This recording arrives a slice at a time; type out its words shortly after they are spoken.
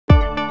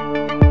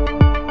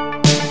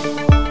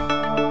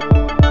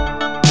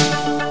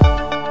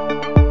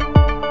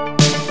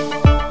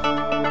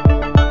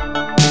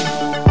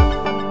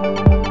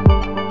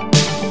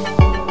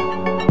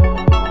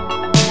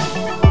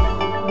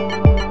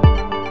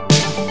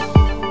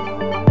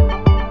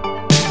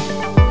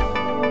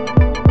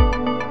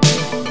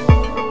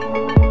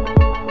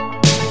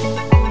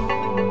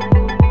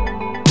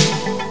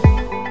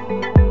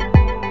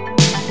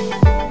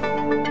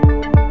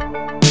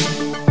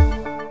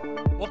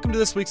Welcome to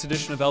this week's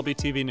edition of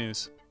LBTV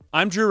News.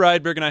 I'm Drew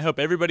Rydberg, and I hope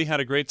everybody had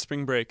a great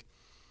spring break.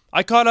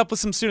 I caught up with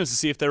some students to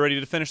see if they're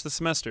ready to finish the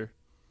semester.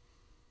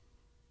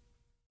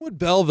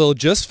 Belleville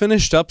just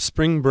finished up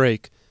spring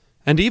break,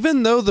 and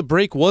even though the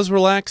break was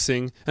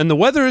relaxing and the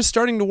weather is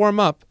starting to warm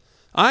up,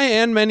 I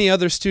and many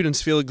other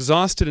students feel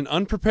exhausted and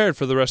unprepared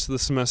for the rest of the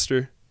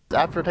semester.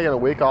 After taking a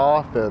week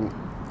off and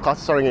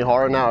classes starting getting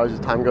harder now as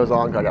time goes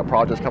on, 'cause I got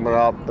projects coming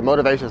up, the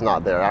motivation's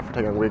not there after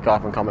taking a week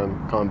off and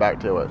coming back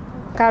to it.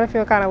 I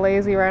feel kind of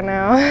lazy right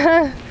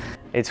now.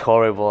 It's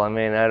horrible. I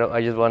mean,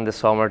 I just want the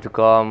summer to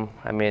come.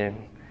 I mean,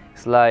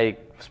 it's like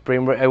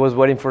spring break. I was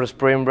waiting for the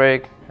spring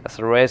break as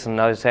a rest, and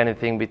now it's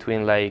anything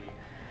between like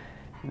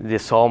the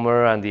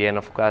summer and the end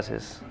of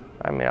classes.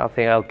 I mean, I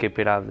think I'll keep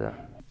it up there.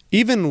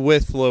 Even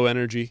with low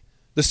energy,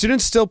 the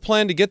students still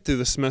plan to get through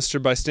the semester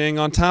by staying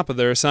on top of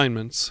their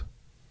assignments.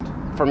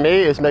 For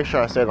me, it's make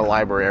sure I stay at the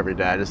library every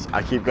day.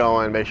 I keep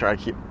going, make sure I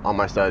keep on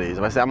my studies.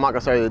 If I say I'm not going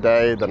to study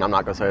today, then I'm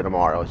not going to study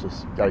tomorrow. It's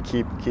just got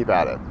to keep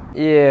at it.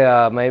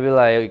 Yeah, maybe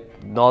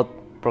like not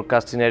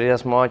procrastinating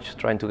as much,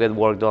 trying to get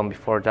work done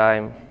before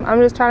time. I'm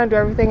just trying to do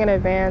everything in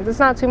advance. It's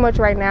not too much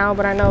right now,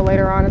 but I know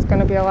later on it's going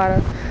to be a lot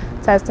of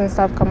tests and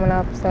stuff coming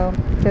up, so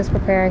just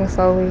preparing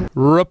slowly.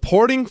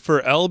 Reporting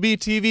for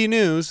LBTV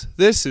News,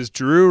 this is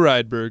Drew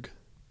Rydberg.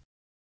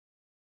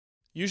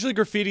 Usually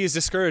graffiti is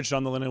discouraged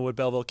on the Lindenwood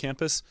Belleville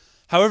campus.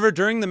 However,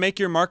 during the Make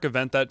Your Mark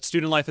event that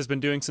Student Life has been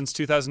doing since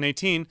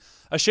 2018,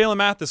 Ashayla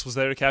Mathis was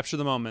there to capture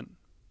the moment.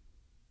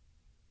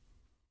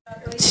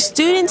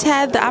 Students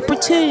had the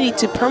opportunity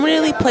to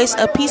permanently place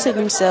a piece of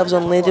themselves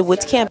on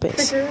Lindenwood's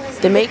campus.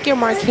 The Make Your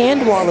Mark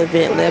hand wall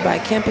event led by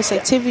Campus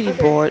Activity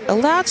Board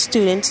allowed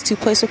students to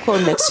place a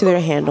quote next to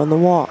their hand on the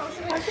wall.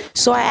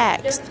 So I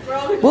asked,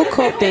 what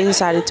quote they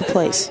decided to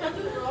place?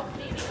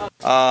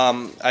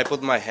 I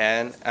put my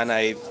hand and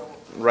I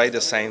write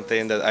the same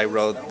thing that I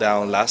wrote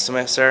down last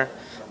semester.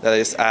 That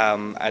is,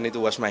 I need to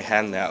wash my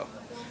hand now.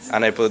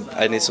 And I put,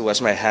 I need to wash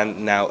my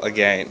hand now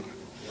again.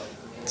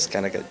 It's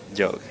kind of a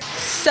joke.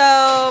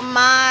 So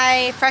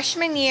my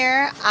freshman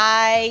year,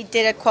 I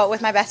did a quote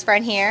with my best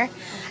friend here,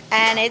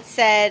 and it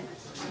said,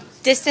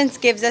 "Distance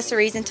gives us a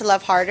reason to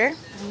love harder."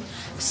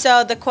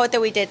 So the quote that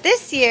we did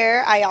this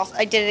year, I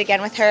did it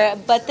again with her,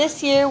 but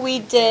this year we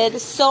did,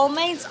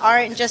 "Soulmates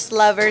aren't just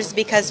lovers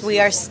because we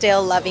are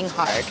still loving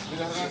hard."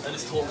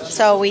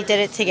 So we did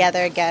it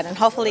together again, and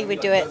hopefully we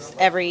do it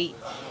every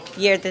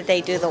year that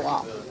they do the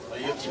wall.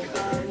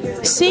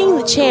 Seeing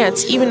the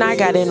chance, even I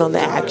got in on the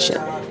action.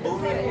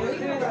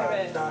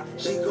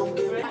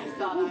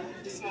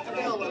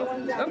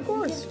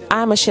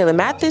 I'm Ashayla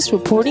Mathis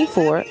reporting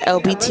for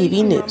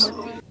LBTV News.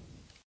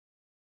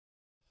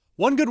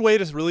 One good way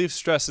to relieve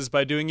stress is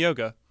by doing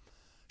yoga.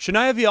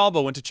 Shania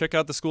Vialba went to check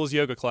out the school's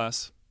yoga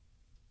class.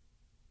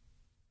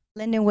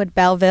 Lindenwood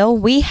Belleville,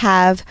 we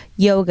have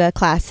yoga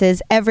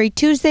classes every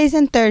Tuesdays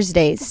and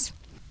Thursdays.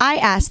 I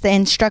asked the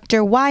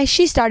instructor why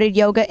she started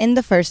yoga in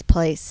the first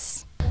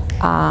place.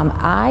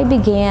 I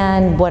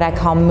began what I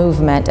call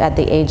movement at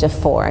the age of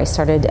 4. I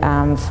started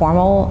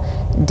formal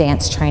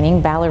dance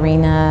training,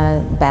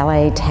 ballerina,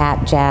 ballet,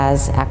 tap,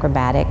 jazz,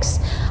 acrobatics.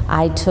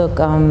 I took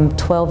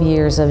 12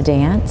 years of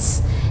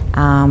dance,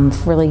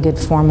 really good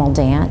formal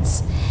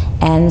dance,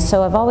 and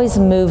so I've always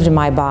moved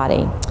my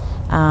body.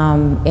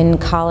 In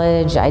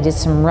college, I did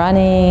some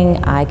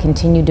running. I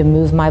continued to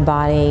move my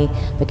body,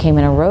 became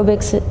an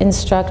aerobics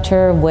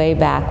instructor way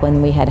back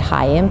when we had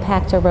high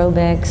impact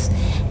aerobics.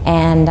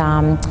 And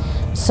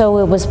so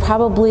it was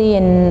probably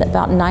in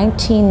about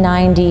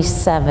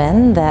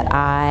 1997 that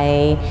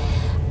I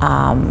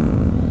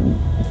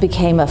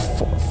became a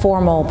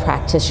formal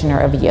practitioner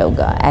of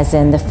yoga, as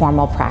in the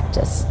formal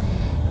practice.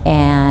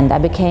 And I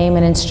became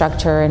an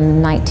instructor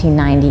in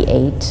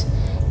 1998.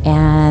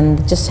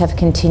 And just have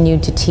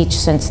continued to teach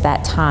since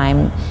that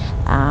time,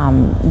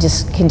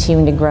 just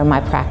continuing to grow my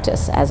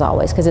practice as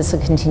always, because it's a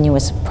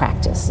continuous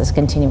practice, it's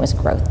continuous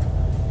growth.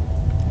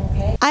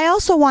 Okay. I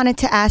also wanted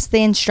to ask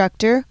the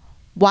instructor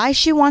why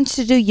she wants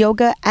to do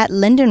yoga at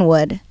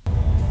Lindenwood.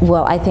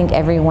 Well, I think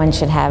everyone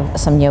should have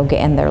some yoga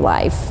in their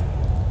life.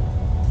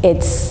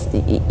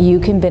 You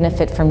can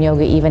benefit from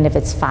yoga even if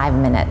it's 5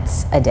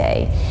 minutes a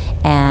day.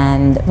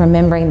 And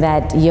remembering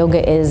that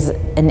yoga is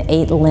an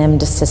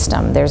 8-limbed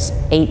system. There's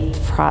 8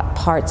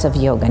 parts of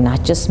yoga,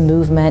 not just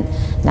movement,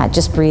 not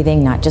just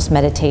breathing, not just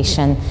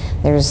meditation.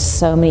 There's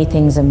so many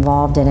things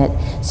involved in it.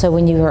 So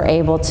when you are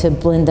able to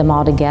blend them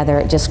all together,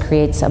 it just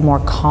creates a more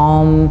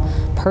calm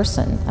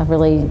person, a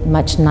really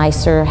much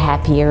nicer,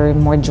 happier,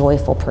 more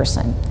joyful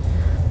person.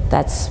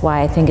 That's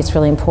why I think it's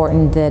really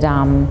important that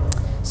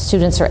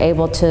students are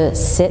able to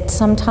sit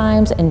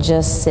sometimes and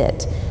just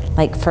sit.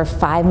 Like for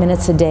 5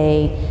 minutes a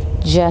day,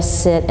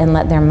 just sit and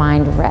let their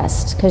mind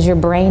rest. Because your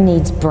brain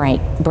needs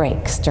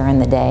breaks during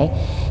the day,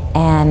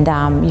 and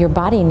your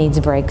body needs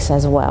breaks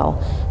as well.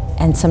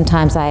 And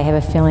sometimes I have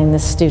a feeling the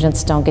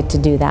students don't get to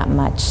do that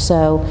much.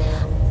 So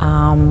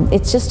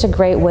it's just a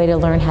great way to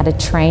learn how to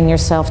train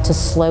yourself to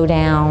slow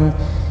down,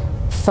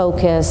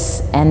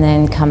 focus, and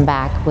then come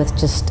back with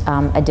just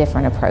a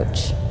different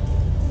approach.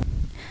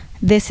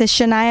 This is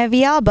Shania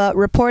Villalba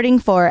reporting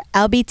for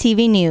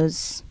LBTV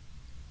News.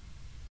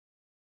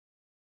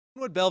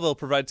 Lindenwood Belleville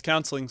provides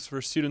counseling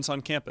for students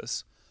on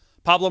campus.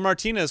 Pablo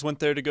Martinez went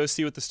there to go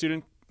see what the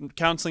Student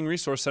Counseling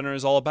Resource Center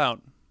is all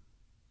about.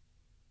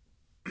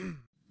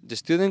 The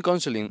Student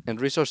Counseling and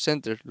Resource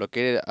Center,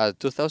 located at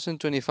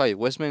 2025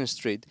 West Main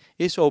Street,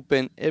 is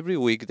open every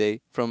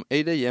weekday from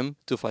 8 a.m.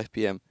 to 5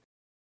 p.m.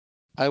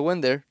 I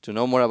went there to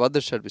know more about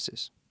their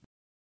services.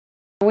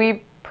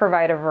 We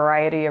provide a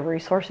variety of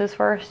resources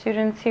for our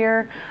students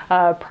here,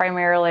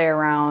 primarily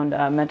around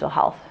mental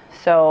health.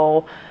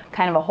 So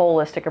kind of a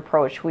holistic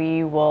approach.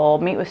 We will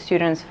meet with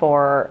students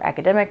for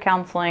academic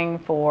counseling,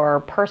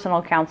 for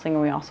personal counseling,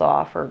 and we also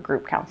offer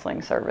group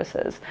counseling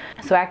services.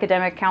 So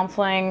academic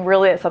counseling,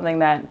 really it's something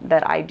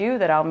that I do,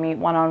 that I'll meet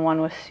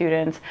one-on-one with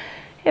students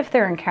if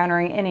they're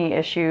encountering any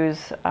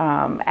issues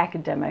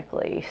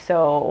academically.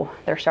 So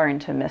they're starting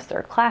to miss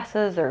their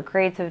classes, their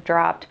grades have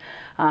dropped.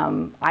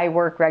 I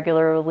work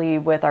regularly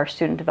with our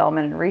Student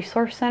Development and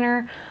Resource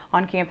Center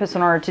on campus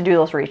in order to do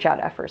those reach out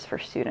efforts for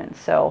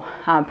students. So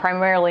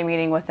primarily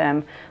meeting with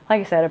them,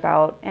 like I said,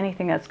 about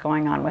anything that's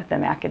going on with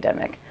them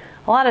academic.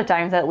 A lot of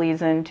times that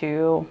leads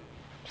into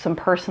some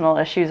personal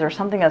issues or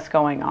something that's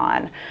going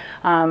on.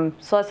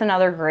 So that's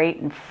another great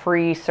and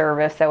free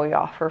service that we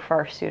offer for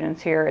our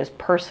students here, is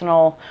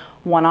personal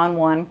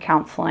one-on-one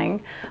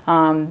counseling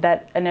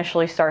that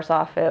initially starts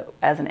off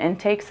as an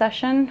intake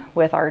session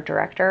with our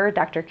director,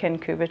 Dr. Ken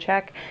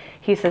Kubicek.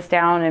 He sits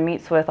down and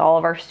meets with all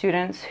of our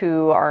students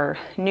who are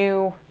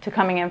new to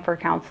coming in for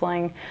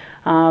counseling,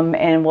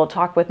 and we'll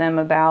talk with them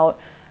about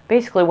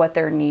basically what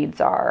their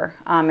needs are,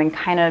 and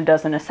kind of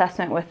does an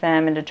assessment with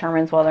them and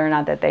determines whether or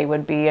not that they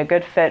would be a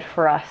good fit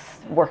for us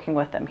working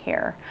with them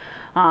here.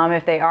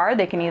 If they are,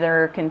 they can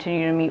either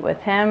continue to meet with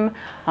him,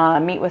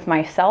 meet with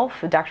myself.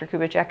 Dr.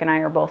 Kubicek and I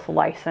are both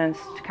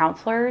licensed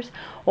counselors,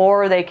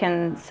 or they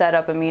can set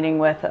up a meeting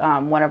with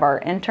one of our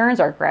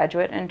interns, our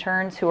graduate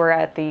interns, who are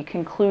at the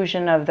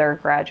conclusion of their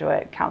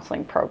graduate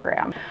counseling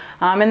program.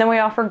 And then we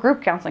offer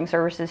group counseling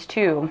services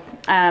too.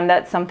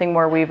 That's something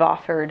where we've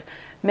offered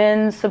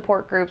men's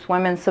support groups,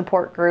 women's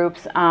support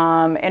groups,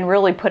 and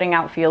really putting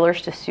out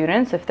feelers to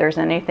students if there's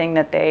anything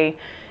that they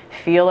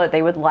feel that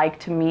they would like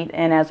to meet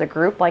in as a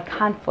group, like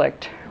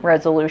conflict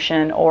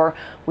resolution, or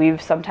we've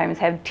sometimes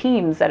had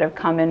teams that have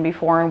come in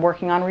before and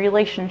working on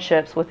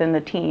relationships within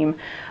the team.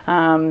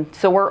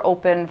 So we're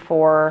open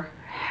for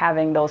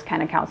having those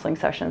kind of counseling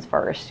sessions for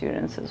our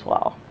students as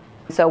well.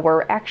 So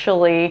we're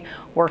actually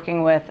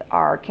working with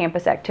our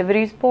campus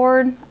activities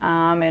board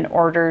in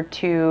order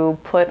to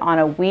put on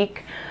a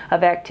week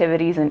of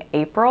activities in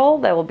April.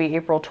 That will be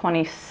April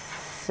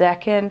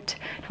 22nd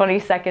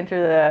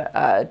through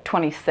the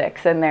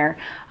 26th in there,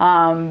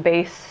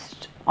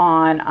 based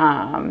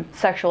on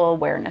Sexual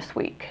Awareness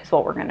Week is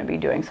what we're going to be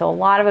doing. So a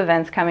lot of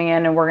events coming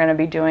in, and we're going to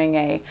be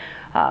doing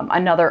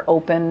another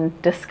open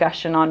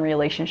discussion on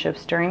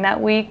relationships during that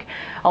week,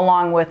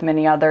 along with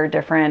many other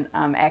different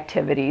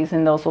activities,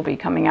 and those will be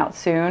coming out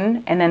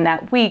soon. And then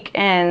that week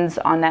ends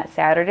on that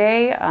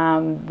Saturday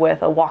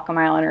with a walk a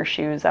mile in our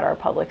shoes that our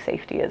public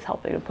safety is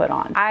helping to put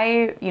on.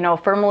 I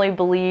firmly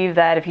believe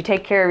that if you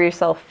take care of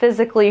yourself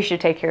physically, you should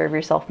take care of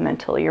yourself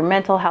mentally. Your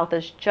mental health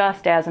is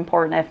just as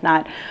important, if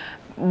not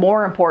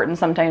more important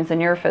sometimes, than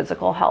your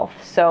physical health.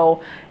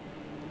 So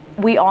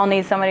we all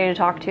need somebody to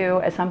talk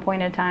to at some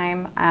point in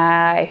time.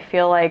 I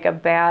feel like a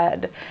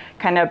bad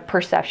kind of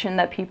perception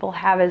that people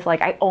have is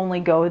like, I only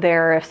go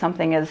there if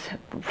something is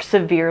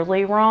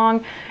severely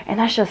wrong, and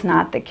that's just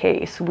not the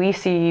case. We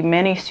see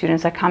many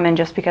students that come in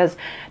just because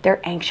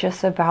they're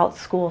anxious about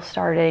school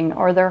starting,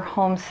 or they're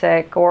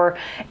homesick, or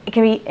it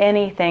can be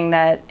anything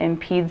that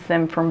impedes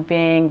them from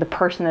being the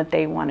person that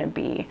they want to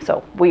be.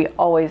 So we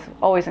always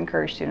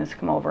encourage students to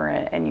come over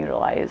and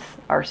utilize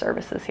our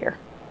services here.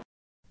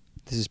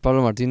 This is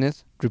Pablo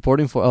Martinez,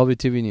 reporting for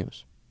LBTV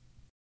News.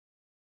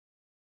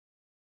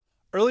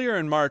 Earlier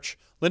in March,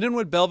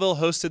 Lindenwood Belleville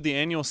hosted the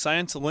annual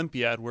Science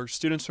Olympiad, where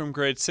students from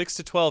grades 6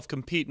 to 12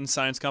 compete in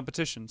science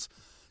competitions.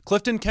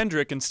 Clifton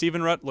Kendrick and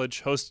Stephen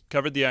Rutledge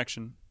covered the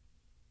action.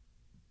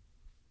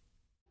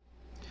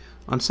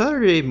 On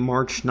Saturday,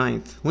 March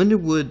 9th,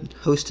 Lindenwood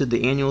hosted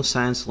the annual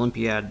Science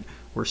Olympiad,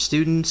 where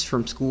students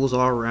from schools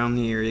all around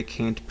the area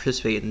came to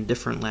participate in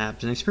different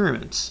labs and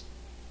experiments.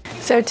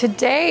 So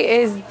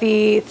today is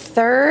the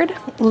third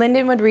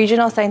Lindenwood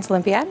Regional Science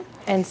Olympiad,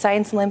 and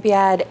Science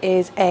Olympiad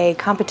is a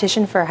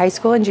competition for high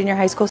school and junior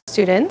high school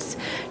students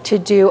to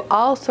do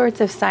all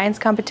sorts of science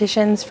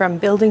competitions, from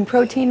building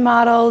protein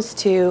models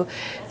to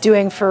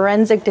doing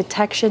forensic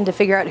detection to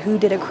figure out who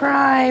did a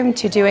crime,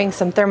 to doing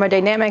some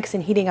thermodynamics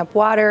and heating up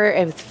water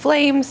with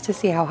flames to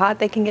see how hot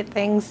they can get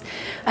things.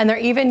 And they're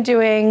even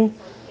doing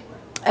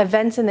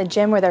events in the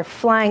gym where they're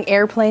flying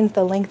airplanes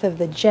the length of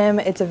the gym.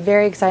 It's a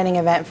very exciting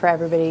event for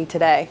everybody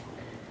today.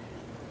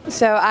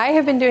 So I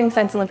have been doing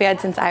Science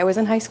Olympiad since I was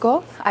in high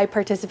school. I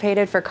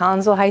participated for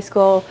Collinsville High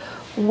School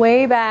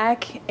way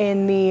back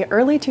in the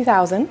early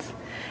 2000s.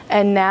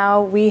 And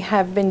now we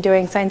have been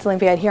doing Science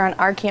Olympiad here on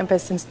our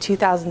campus since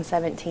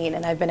 2017,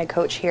 and I've been a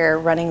coach here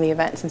running the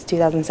event since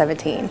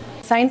 2017.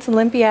 Science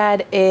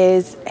Olympiad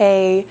is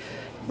a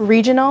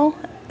regional,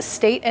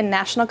 state, and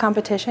national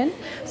competition.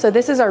 So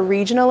this is our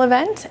regional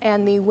event,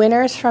 and the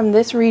winners from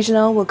this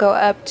regional will go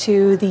up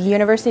to the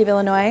University of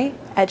Illinois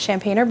at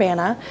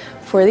Champaign-Urbana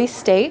for the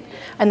state,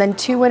 and then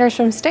 2 winners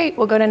from state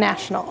will go to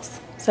nationals.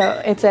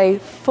 So it's a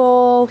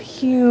full,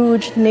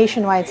 huge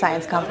nationwide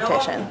science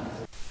competition.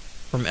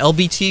 From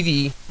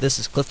LBTV, this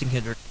is Clifton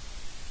Kendrick.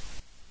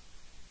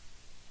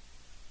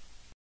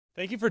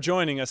 Thank you for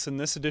joining us in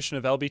this edition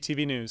of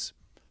LBTV News.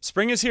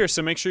 Spring is here,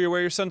 so make sure you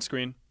wear your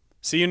sunscreen.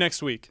 See you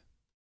next week.